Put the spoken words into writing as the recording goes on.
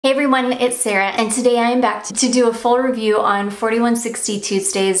Hey everyone, it's Sarah, and today I am back to do a full review on 4160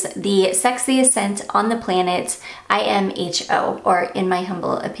 Tuesdays, the sexiest scent on the planet, IMHO, or in my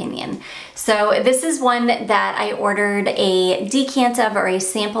humble opinion. So this is one that I ordered a decant of, or a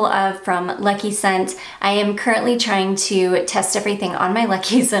sample of, from Luckyscent. I am currently trying to test everything on my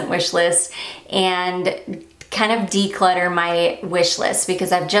Luckyscent wish list and kind of declutter my wish list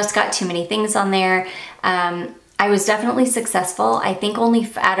because I've just got too many things on there. I was definitely successful. I think only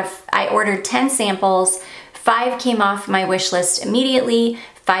I ordered 10 samples, 5 came off my wish list immediately,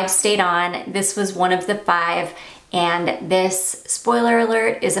 5 stayed on. This was one of the 5, and this, spoiler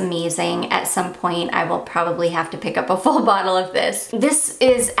alert, is amazing. At some point, I will probably have to pick up a full bottle of this. This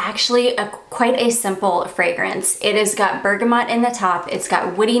is actually quite a simple fragrance. It has got bergamot in the top, it's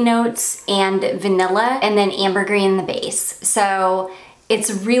got woody notes and vanilla, and then ambergris in the base. So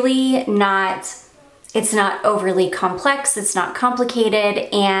it's really not, it's not overly complex, it's not complicated,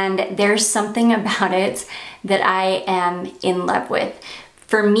 and there's something about it that I am in love with.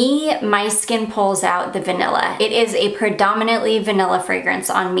 For me, my skin pulls out the vanilla. It is a predominantly vanilla fragrance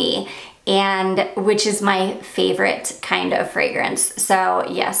on me, and which is my favorite kind of fragrance. So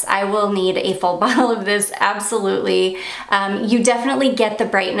yes, I will need a full bottle of this, absolutely. You definitely get the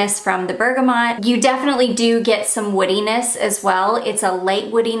brightness from the bergamot. You definitely do get some woodiness as well. It's a light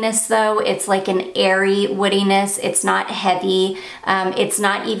woodiness though. It's like an airy woodiness. It's not heavy. It's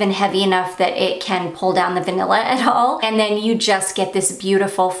not even heavy enough that it can pull down the vanilla at all. And then you just get this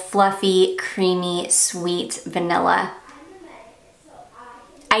beautiful, fluffy, creamy, sweet vanilla.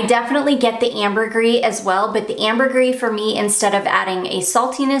 I definitely get the ambergris as well, but the ambergris for me, instead of adding a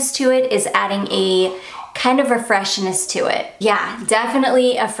saltiness to it, is adding a kind of a freshness to it. Yeah,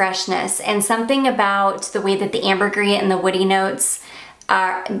 definitely a freshness, and something about the way that the ambergris and the woody notes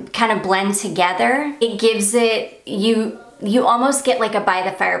are kind of blend together. It gives it, you almost get like a by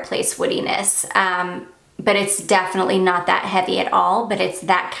the fireplace woodiness, but it's definitely not that heavy at all, but it's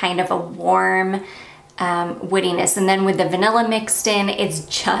that kind of a warm, woodiness. And then with the vanilla mixed in, it's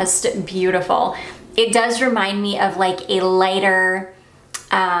just beautiful. It does remind me of like a lighter,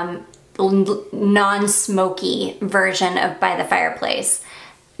 non-smoky version of By the Fireplace.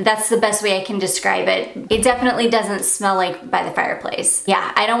 That's the best way I can describe it. It definitely doesn't smell like By the Fireplace.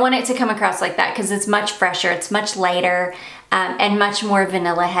 Yeah, I don't want it to come across like that because it's much fresher, it's much lighter, and much more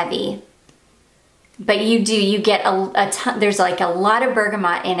vanilla heavy. But you get a ton, there's like a lot of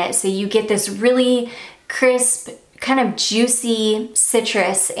bergamot in it, so you get this really crisp, kind of juicy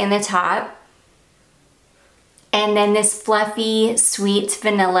citrus in the top, and then this fluffy, sweet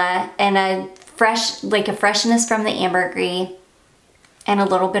vanilla, and a fresh, like a freshness from the ambergris, and a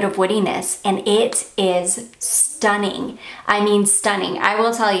little bit of woodiness, and it is stunning. I mean, stunning. I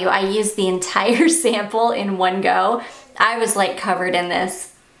will tell you, I used the entire sample in one go. I was like covered in this.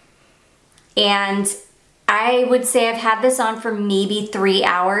 And I would say I've had this on for maybe 3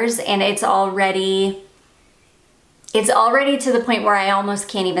 hours, and it's already to the point where I almost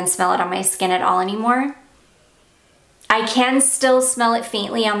can't even smell it on my skin at all anymore. I can still smell it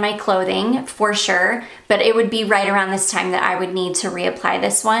faintly on my clothing for sure, but it would be right around this time that I would need to reapply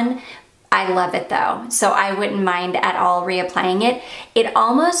this one. I love it though, so I wouldn't mind at all reapplying it. It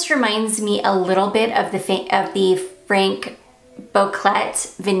almost reminds me a little bit of the Frank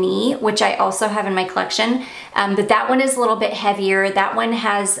Boclet Vanille, which I also have in my collection, but that one is a little bit heavier. That one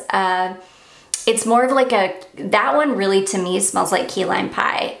has, it's more of like that one really to me smells like key lime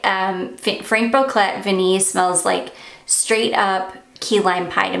pie. Frank Boclet Vanille smells like straight up key lime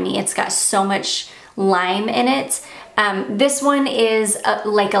pie to me. It's got so much lime in it. This one is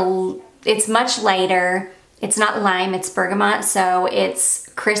it's much lighter. It's not lime, it's bergamot, so it's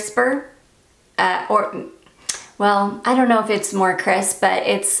crisper, well, I don't know if it's more crisp, but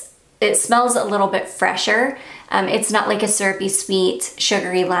it smells a little bit fresher. It's not like a syrupy, sweet,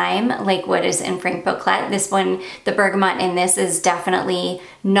 sugary lime like what is in Frank Boclet. This one, the bergamot in this is definitely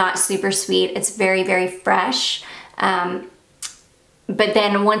not super sweet. It's very, very fresh. But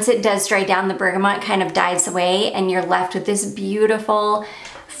then once it does dry down, the bergamot kind of dies away, and you're left with this beautiful,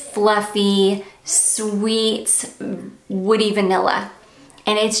 fluffy, sweet, woody vanilla.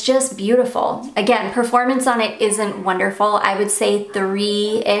 And it's just beautiful. Again, performance on it isn't wonderful. I would say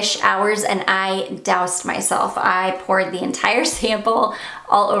 3-ish hours, and I doused myself. I poured the entire sample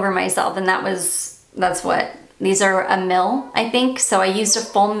all over myself, and that's what, these are a ml, I think. So I used a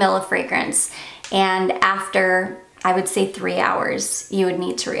full ml of fragrance, and after, I would say 3 hours, you would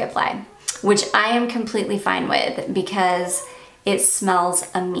need to reapply, which I am completely fine with because it smells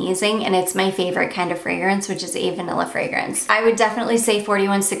amazing, and it's my favorite kind of fragrance, which is a vanilla fragrance. I would definitely say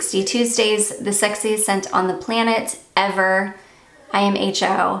 4160 Tuesdays, the sexiest scent on the planet ever.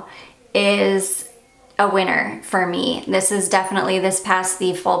 IMHO is a winner for me. This is definitely, this passed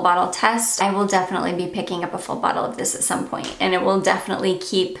the full bottle test. I will definitely be picking up a full bottle of this at some point, and it will definitely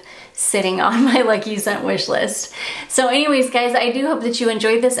keep sitting on my Luckyscent wish list. So anyways, guys, I do hope that you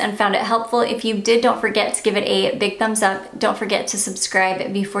enjoyed this and found it helpful. If you did, don't forget to give it a big thumbs up. Don't forget to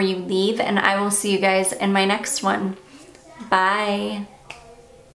subscribe before you leave, and I will see you guys in my next one. Bye.